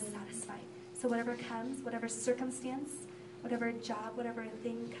 And so I'm satisfied. So whatever comes, whatever circumstance, whatever job, whatever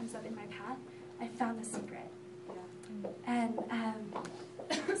thing comes up in my path, I found the secret. And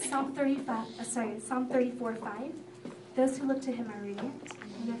Psalm 34:5. Those who look to him are radiant,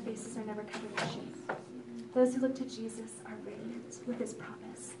 and their faces are never covered with shame. Those who look to Jesus are radiant with his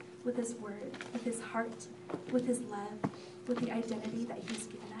promise, with his word, with his heart, with his love, with the identity that he's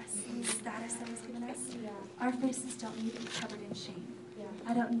given us, and the status that he's given us. Our faces don't need to be covered in shame.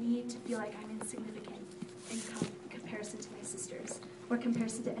 I don't need to feel like I'm insignificant in comparison to my sisters or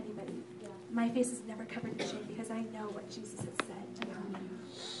comparison to anybody. My face is never covered in shame because I know what Jesus has said about me.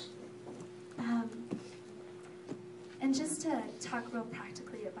 And just to talk real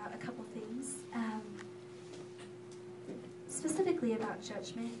practically about a couple things, specifically about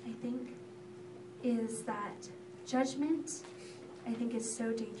judgment, I think, is that judgment, I think, is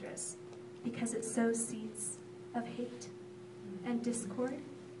so dangerous because it sows seeds of hate and discord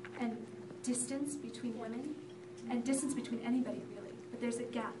and distance between women and distance between anybody, really. But there's a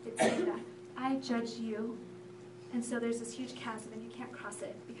gap. It's saying that I judge you, and so there's this huge chasm, and you can't cross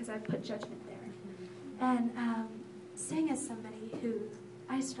it because I've put judgment there. And saying as somebody who,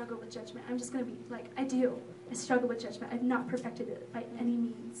 I struggle with judgment, I'm just going to be like, I do. I struggle with judgment. I've not perfected it by any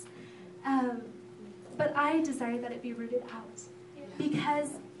means. But I desire that it be rooted out.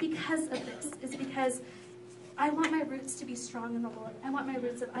 Because of this, is because I want my roots to be strong in the Lord. I want my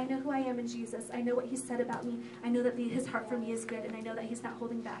roots of, I know who I am in Jesus. I know what he said about me. I know that his heart for me is good, and I know that he's not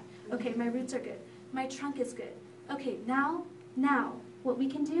holding back. Okay, my roots are good. My trunk is good. Okay, now, what we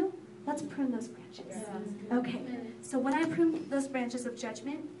can do, let's prune those branches. Okay, so when I prune those branches of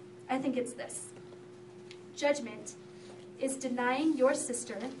judgment, I think it's this. Judgment is denying your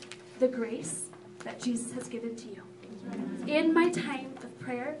sister the grace that Jesus has given to you. In my time of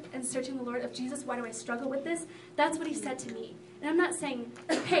prayer and searching the Lord of Jesus, why do I struggle with this? That's what he said to me. And I'm not saying,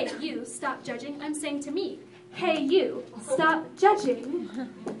 hey, you, stop judging. I'm saying to me, hey, you, stop judging.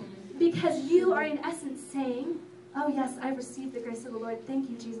 Because you are in essence saying, oh yes, I've received the grace of the Lord. Thank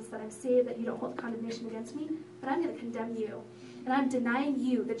you, Jesus, that I'm saved, that you don't hold condemnation against me. But I'm going to condemn you. And I'm denying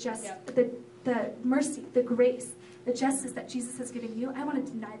you the mercy, the grace, the justice that Jesus has given you. I want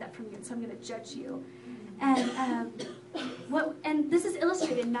to deny that from you, and so I'm going to judge you. And this is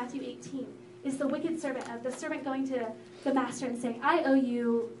illustrated in Matthew 18. Is the wicked servant, the servant going to the master and saying, I owe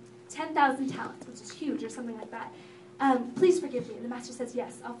you 10,000 talents, which is huge, or something like that. Please forgive me. And the master says,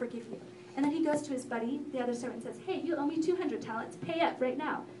 yes, I'll forgive you. And then he goes to his buddy, the other servant, and says, hey, you owe me 200 talents. Pay up right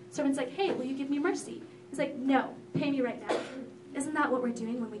now. Servant's like, hey, will you give me mercy? He's like, no, pay me right now. Isn't that what we're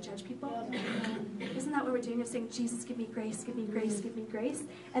doing when we judge people? Isn't that what we're doing? Of saying, Jesus, give me grace, give me grace, give me grace.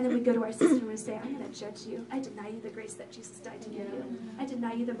 And then we go to our sister and we say, I'm going to judge you. I deny you the grace that Jesus died to give you. I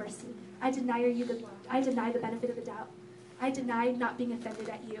deny you the mercy. I deny the benefit of the doubt. I deny not being offended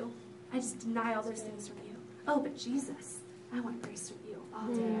at you. I just deny all those things from you. Oh, but Jesus, I want grace from you all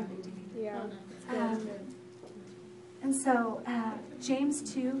day, every day. Yeah. And so, James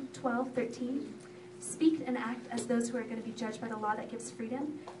 2:12-13. Speak and act as those who are going to be judged by the law that gives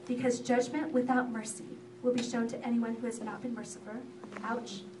freedom, because judgment without mercy will be shown to anyone who has not been merciful.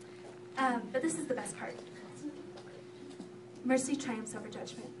 Ouch. But this is the best part. Mercy triumphs over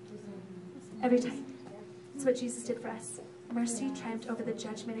judgment. Every time. That's what Jesus did for us. Mercy triumphed over the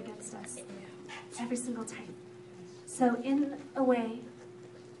judgment against us. Every single time. So in a way,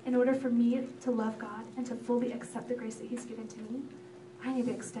 in order for me to love God and to fully accept the grace that he's given to me, I need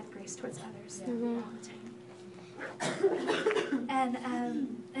to extend grace towards others all the time. And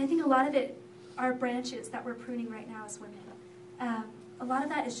I think a lot of it are branches that we're pruning right now as women. A lot of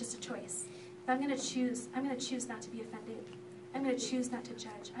that is just a choice. If I'm going to choose not to be offended. I'm going to choose not to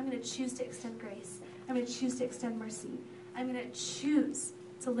judge. I'm going to choose to extend grace. I'm going to choose to extend mercy. I'm going to choose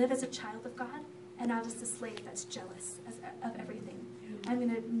to live as a child of God and not as a slave that's jealous of everything. I'm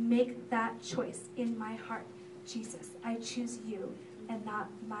going to make that choice in my heart. Jesus, I choose you and not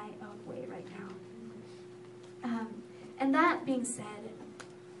my own way right now. And that being said,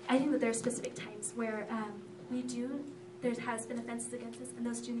 I think that there are specific times where there has been offenses against us, and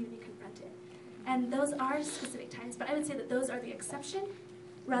those do need to be confronted. And those are specific times, but I would say that those are the exception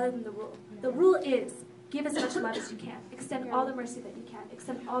rather than the rule. The rule is give as much love as you can, extend all the mercy that you can,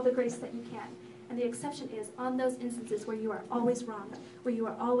 extend all the grace that you can. And the exception is on those instances where you are always wrong, where you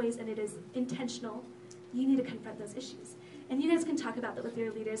are always, and it is intentional, you need to confront those issues. And you guys can talk about that with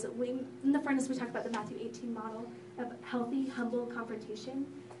your leaders. In the Furnace, we talk about the Matthew 18 model of healthy, humble confrontation.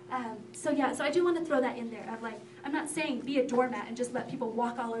 So I do want to throw that in there of like, I'm not saying be a doormat and just let people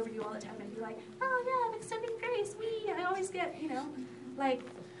walk all over you all the time and be like, oh yeah, I'm extending grace, I always get,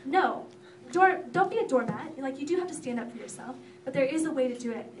 no. Don't be a doormat. Like, you do have to stand up for yourself, but there is a way to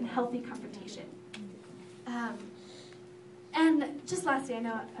do it in healthy confrontation. And just lastly, I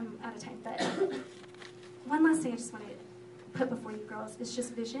know I'm out of time, but one last thing I just want to put before you girls is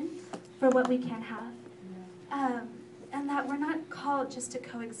just vision for what we can have. And that we're not called just to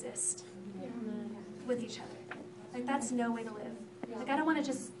coexist with each other. Like, that's no way to live. Like, I don't want to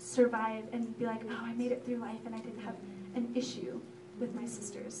just survive and be like, oh, I made it through life and I didn't have an issue with my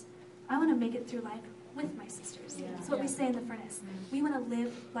sisters. I want to make it through life with my sisters. That's what we say in the Furnace. We want to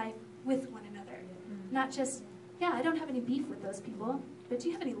live life with one another. Not just, I don't have any beef with those people, but do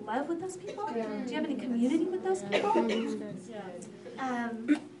you have any love with those people? Do you have any community with those people?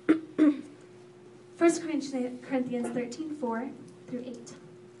 1 Corinthians 13:4-8.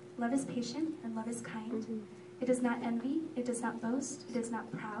 Love is patient and love is kind. It does not envy, it does not boast, it is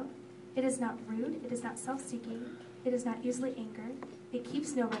not proud, it is not rude, it is not self-seeking, it is not easily angered, it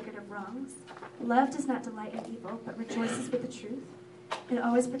keeps no record of wrongs. Love does not delight in evil, but rejoices with the truth. It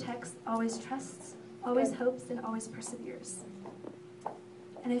always protects, always trusts, always hopes, and always perseveres.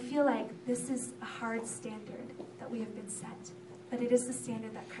 And I feel like this is a hard standard that we have been set, but it is the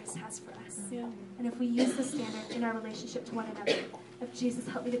standard that Christ has for us. And if we use the standard in our relationship to one another, if Jesus,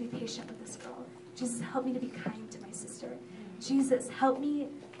 help me to be patient with this girl. Jesus, help me to be kind to my sister. Jesus, help me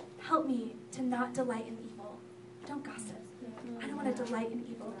to not delight in evil. Don't gossip. I don't want to delight in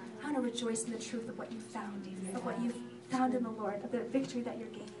evil. I want to rejoice in the truth of what you found, of what you've found in the Lord, of the victory that you're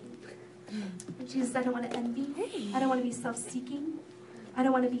gaining. Jesus, I don't want to envy. I don't want to be self-seeking. I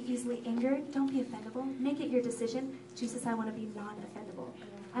don't want to be easily angered. Don't be offendable. Make it your decision. Jesus, I want to be non-offendable.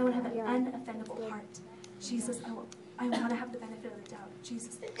 I want to have an unoffendable heart. Jesus, I want to have the benefit of the doubt.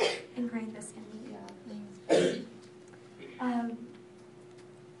 Jesus, ingrain this in me.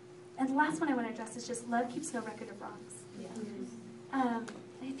 And last last one I want to address is just love keeps no record of wrongs. I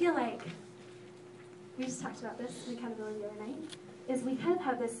feel like we just talked about this in accountability the other night, is we kind of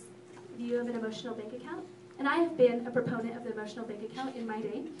have this view of an emotional bank account. And I have been a proponent of the emotional bank account in my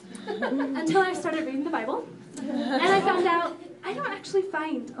day until I started reading the Bible. And I found out I don't actually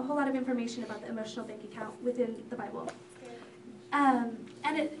find a whole lot of information about the emotional bank account within the Bible.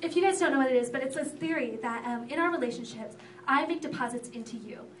 If you guys don't know what it is, but it's this theory that in our relationships, I make deposits into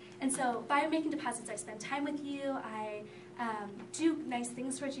you. And so by making deposits, I spend time with you, I do nice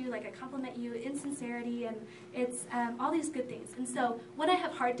things towards you, like I compliment you in sincerity, and it's all these good things. And so when I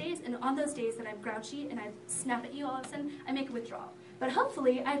have hard days, and on those days that I'm grouchy and I snap at you all of a sudden, I make a withdrawal. But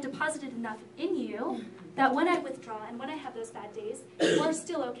hopefully I've deposited enough in you that when I withdraw and when I have those bad days, we're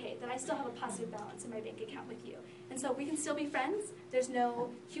still okay, that I still have a positive balance in my bank account with you. And so we can still be friends. There's no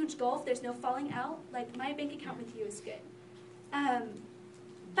huge gulf. There's no falling out. Like, my bank account with you is good.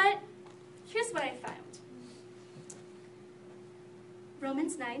 But here's what I found.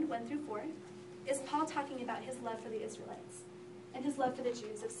 Romans 9, 1 through 4, is Paul talking about his love for the Israelites and his love for the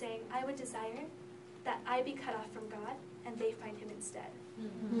Jews, of saying, I would desire that I be cut off from God and they find him instead.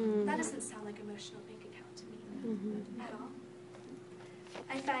 Mm-hmm. That doesn't sound like emotional bank account to me at all.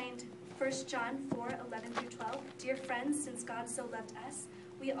 I find 1 John 4, 11 through 12, Dear friends, since God so loved us,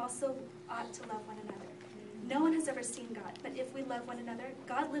 we also ought to love one another. No one has ever seen God, but if we love one another,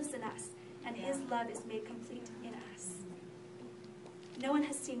 God lives in us, and his love is made complete in us. No one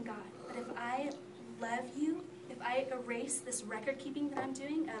has seen God, but if I love you, if I erase this record keeping that I'm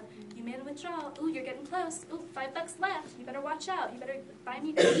doing of, you made a withdrawal, ooh, you're getting close, ooh, $5 left, you better watch out, you better buy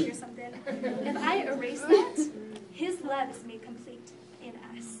me coffee or something. If I erase that, his love is made complete in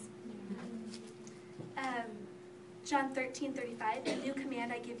us. John 13:35, a new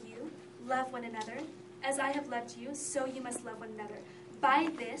command I give you, love one another. As I have loved you, so you must love one another. By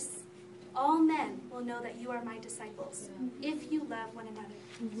this, all men will know that you are my disciples, if you love one another.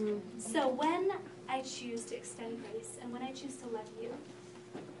 So when I choose to extend grace, and when I choose to love you,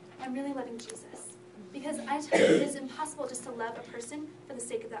 I'm really loving Jesus. Because I tell you, it is impossible just to love a person for the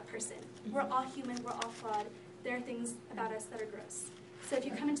sake of that person. We're all human, we're all flawed. There are things about us that are gross. So if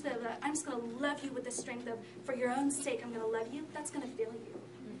you come into I'm just going to love you with the strength of, for your own sake, I'm going to love you, that's going to fail you.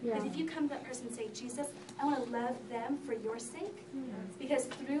 Yeah. But if you come to that person and say, Jesus, I want to love them for your sake, because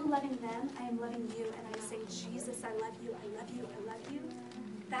through loving them, I am loving you, and I'm saying, Jesus, I love you, I love you, I love you,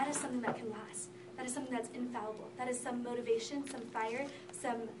 that is something that can last. That is something that's infallible. That is some motivation, some fire,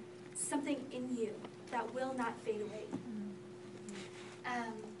 something in you that will not fade away.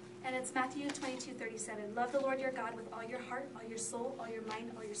 And it's Matthew 22:37. Love the Lord your God with all your heart, all your soul, all your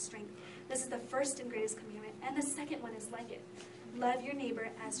mind, all your strength. This is the first and greatest commandment. And the second one is like it. Love your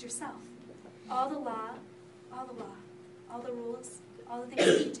neighbor as yourself. All the rules, all the things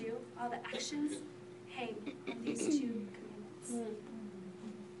that you do, all the actions hang on these two commandments.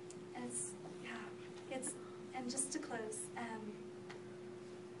 And just to close,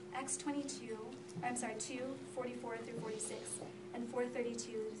 Acts 2:44 through 46, and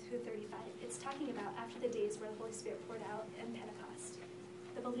 4:32 through 35. It's talking about after the days where the Holy Spirit poured out in Pentecost.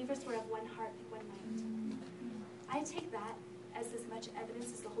 The believers were of one heart and one mind. I take that as much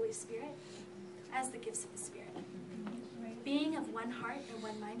evidence as the Holy Spirit, as the gifts of the Spirit. Being of one heart and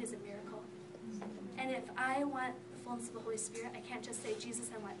one mind is a miracle. And if I want the fullness of the Holy Spirit, I can't just say, Jesus,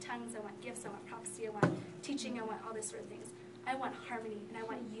 I want tongues, I want gifts, I want prophecy, I want teaching, I want all this sort of things. I want harmony, and I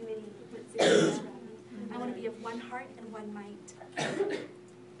want unity with the around me. I want to be of one heart and one mind.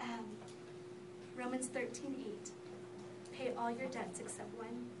 Romans 13:8. Pay all your debts except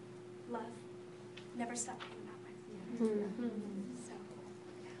one, love. Never stop paying that one. So,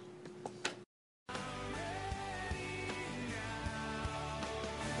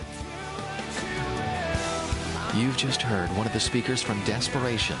 You've just heard one of the speakers from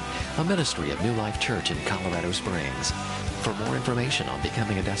Desperation, a ministry of New Life Church in Colorado Springs. For more information on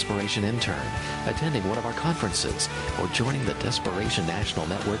becoming a Desperation intern, attending one of our conferences, or joining the Desperation National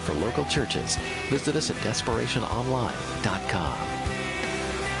Network for local churches, visit us at desperationonline.com.